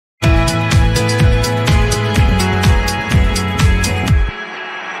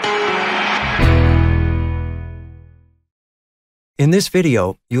In this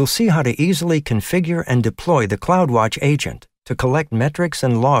video, you'll see how to easily configure and deploy the CloudWatch Agent to collect metrics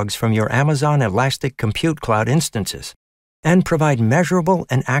and logs from your Amazon Elastic Compute Cloud instances and provide measurable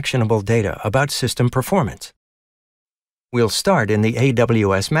and actionable data about system performance. We'll start in the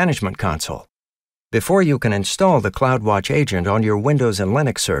AWS Management Console. Before you can install the CloudWatch Agent on your Windows and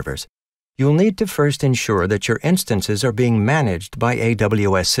Linux servers, you'll need to first ensure that your instances are being managed by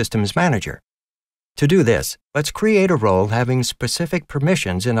AWS Systems Manager. To do this, let's create a role having specific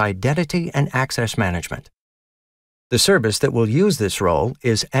permissions in Identity and Access Management. The service that will use this role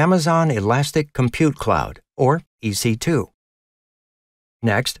is Amazon Elastic Compute Cloud, or EC2.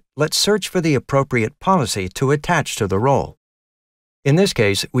 Next, let's search for the appropriate policy to attach to the role. In this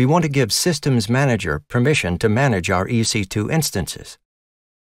case, we want to give Systems Manager permission to manage our EC2 instances.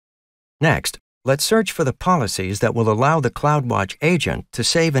 Next, let's search for the policies that will allow the CloudWatch Agent to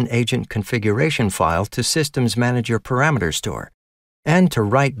save an agent configuration file to Systems Manager Parameter Store and to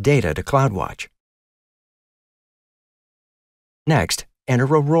write data to CloudWatch. Next, enter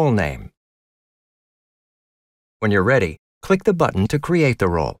a role name. When you're ready, click the button to create the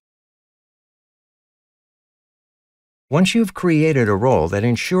role. Once you've created a role that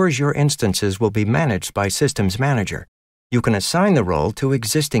ensures your instances will be managed by Systems Manager, you can assign the role to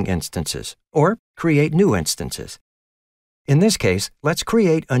existing instances or create new instances. In this case, let's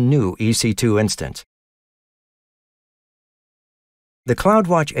create a new EC2 instance. The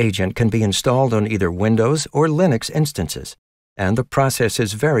CloudWatch Agent can be installed on either Windows or Linux instances, and the process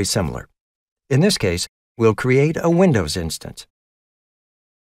is very similar. In this case, we'll create a Windows instance.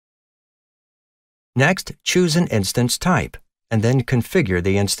 Next, choose an instance type, and then configure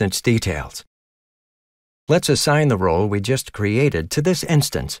the instance details. Let's assign the role we just created to this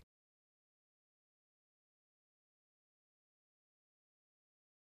instance.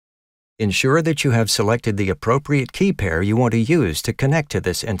 Ensure that you have selected the appropriate key pair you want to use to connect to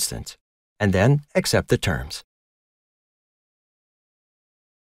this instance, and then accept the terms.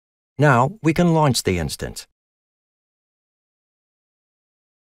 Now we can launch the instance.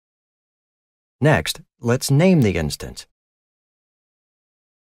 Next, let's name the instance.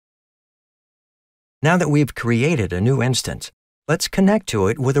 Now that we've created a new instance, let's connect to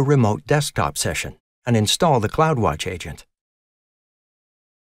it with a remote desktop session and install the CloudWatch Agent.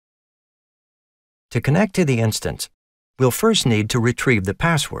 To connect to the instance, we'll first need to retrieve the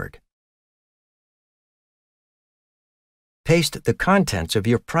password. Paste the contents of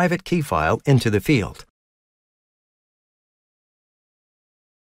your private key file into the field.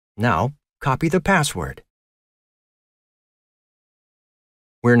 Now, copy the password.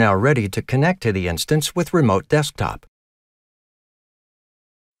 We're now ready to connect to the instance with Remote Desktop.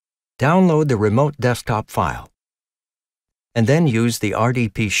 Download the Remote Desktop file, and then use the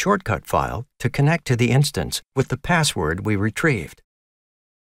RDP shortcut file to connect to the instance with the password we retrieved.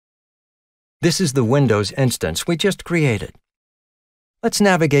 This is the Windows instance we just created. Let's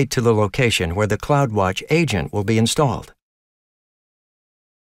navigate to the location where the CloudWatch Agent will be installed.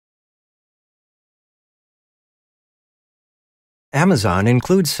 Amazon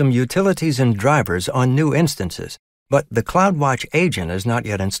includes some utilities and drivers on new instances, but the CloudWatch Agent is not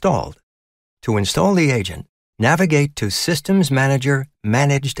yet installed. To install the agent, navigate to Systems Manager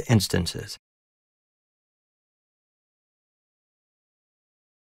Managed Instances.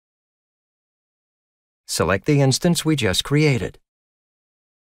 Select the instance we just created.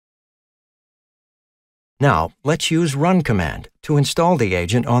 Now, let's use Run command to install the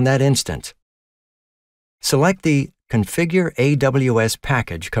agent on that instance. Select the Configure AWS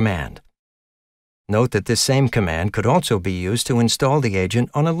Package command. Note that this same command could also be used to install the agent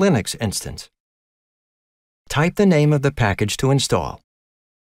on a Linux instance. Type the name of the package to install.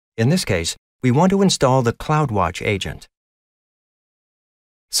 In this case, we want to install the CloudWatch Agent.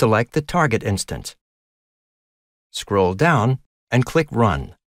 Select the target instance. Scroll down and click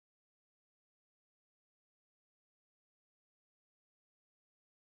Run.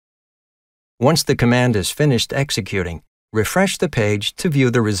 Once the command is finished executing, refresh the page to view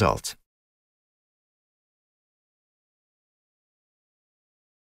the results.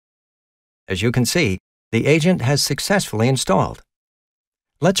 As you can see, the agent has successfully installed.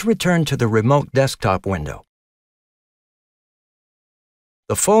 Let's return to the Remote Desktop window.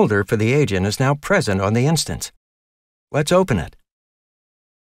 The folder for the agent is now present on the instance. Let's open it.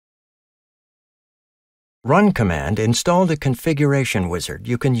 Run command installed a configuration wizard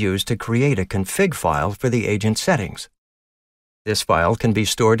you can use to create a config file for the agent settings. This file can be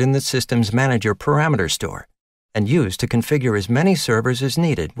stored in the Systems Manager Parameter Store and used to configure as many servers as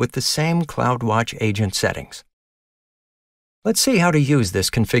needed with the same CloudWatch Agent settings. Let's see how to use this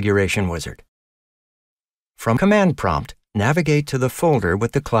configuration wizard. From Command Prompt, navigate to the folder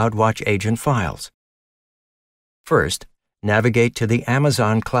with the CloudWatch Agent files. First, navigate to the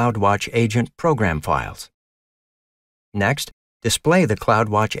Amazon CloudWatch Agent program files. Next, display the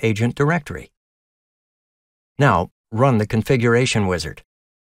CloudWatch Agent directory. Now, run the configuration wizard.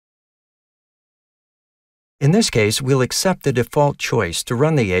 In this case, we'll accept the default choice to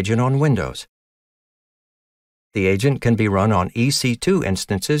run the agent on Windows. The agent can be run on EC2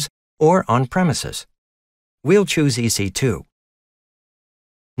 instances or on-premises. We'll choose EC2.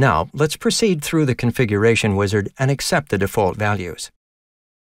 Now, let's proceed through the configuration wizard and accept the default values.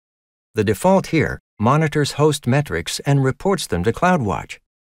 The default here monitors host metrics and reports them to CloudWatch.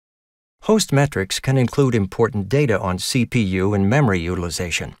 Host metrics can include important data on CPU and memory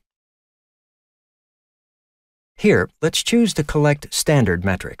utilization. Here, let's choose to collect standard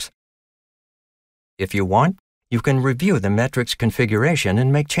metrics. If you want, you can review the metrics configuration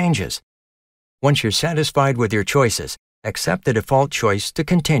and make changes. Once you're satisfied with your choices, accept the default choice to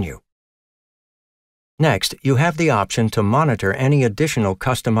continue. Next, you have the option to monitor any additional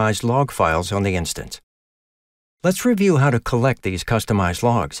customized log files on the instance. Let's review how to collect these customized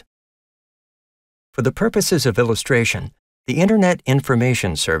logs. For the purposes of illustration, the Internet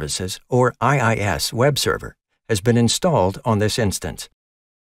Information Services, or IIS, web server has been installed on this instance.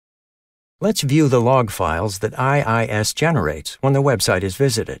 Let's view the log files that IIS generates when the website is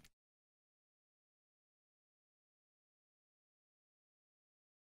visited.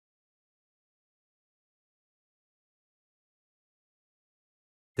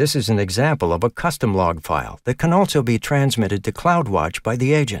 This is an example of a custom log file that can also be transmitted to CloudWatch by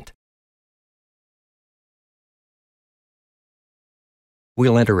the agent.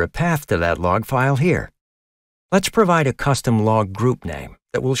 We'll enter a path to that log file here. Let's provide a custom log group name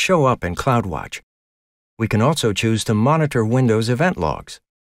that will show up in CloudWatch. We can also choose to monitor Windows event logs.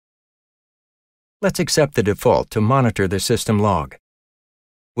 Let's accept the default to monitor the system log.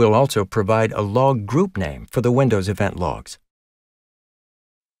 We'll also provide a log group name for the Windows event logs.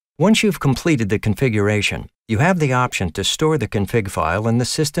 Once you've completed the configuration, you have the option to store the config file in the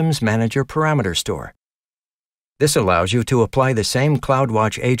Systems Manager parameter store. This allows you to apply the same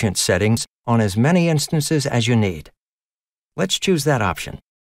CloudWatch Agent settings on as many instances as you need. Let's choose that option.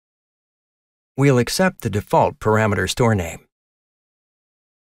 We'll accept the default parameter store name.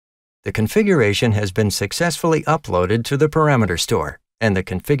 The configuration has been successfully uploaded to the parameter store, and the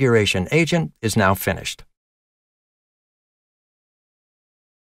configuration agent is now finished.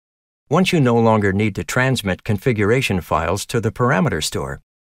 Once you no longer need to transmit configuration files to the parameter store,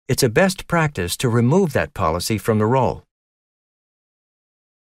 it's a best practice to remove that policy from the role.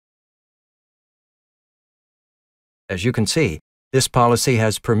 As you can see, this policy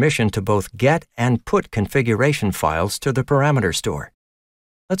has permission to both get and put configuration files to the parameter store.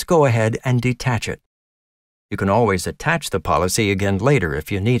 Let's go ahead and detach it. You can always attach the policy again later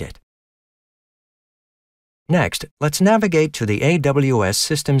if you need it. Next, let's navigate to the AWS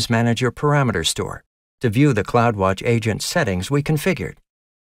Systems Manager parameter store to view the CloudWatch Agent settings we configured.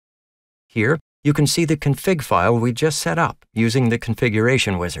 Here, you can see the config file we just set up using the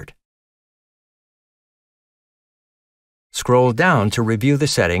configuration wizard. Scroll down to review the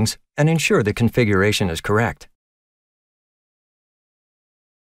settings and ensure the configuration is correct.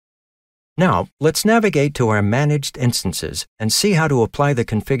 Now, let's navigate to our managed instances and see how to apply the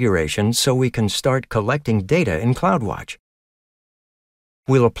configuration so we can start collecting data in CloudWatch.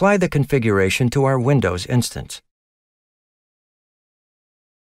 We'll apply the configuration to our Windows instance.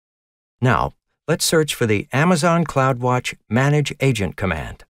 Now, let's search for the Amazon CloudWatch Manage Agent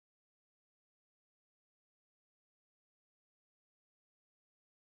command.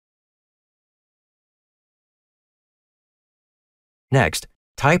 Next,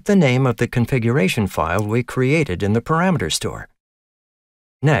 type the name of the configuration file we created in the parameter store.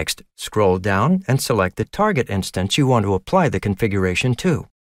 Next, scroll down and select the target instance you want to apply the configuration to.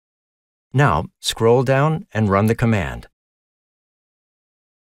 Now, scroll down and run the command.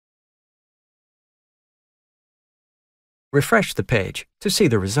 Refresh the page to see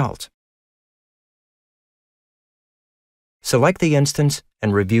the results. Select the instance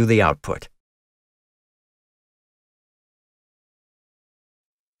and review the output.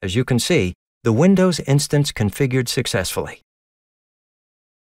 As you can see, the Windows instance configured successfully.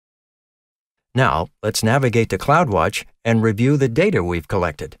 Now, let's navigate to CloudWatch and review the data we've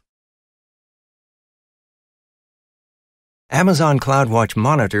collected. Amazon CloudWatch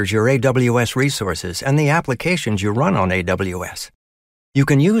monitors your AWS resources and the applications you run on AWS. You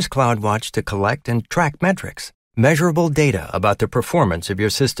can use CloudWatch to collect and track metrics, measurable data about the performance of your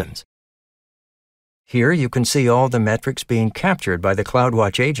systems. Here you can see all the metrics being captured by the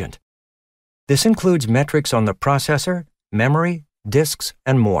CloudWatch Agent. This includes metrics on the processor, memory, disks,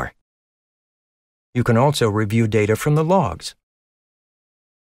 and more. You can also review data from the logs.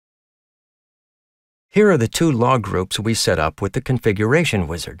 Here are the two log groups we set up with the Configuration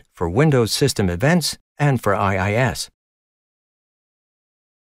Wizard for Windows System Events and for IIS.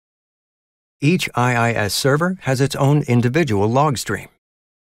 Each IIS server has its own individual log stream.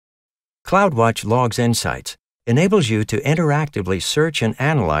 CloudWatch Logs Insights enables you to interactively search and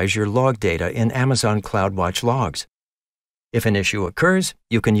analyze your log data in Amazon CloudWatch Logs. If an issue occurs,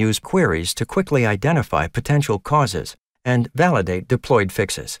 you can use queries to quickly identify potential causes and validate deployed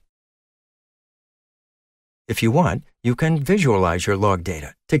fixes. If you want, you can visualize your log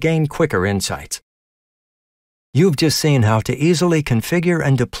data to gain quicker insights. You've just seen how to easily configure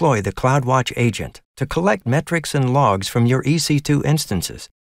and deploy the CloudWatch Agent to collect metrics and logs from your EC2 instances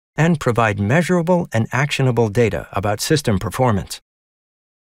and provide measurable and actionable data about system performance.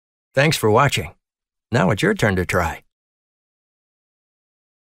 Thanks for watching. Now it's your turn to try.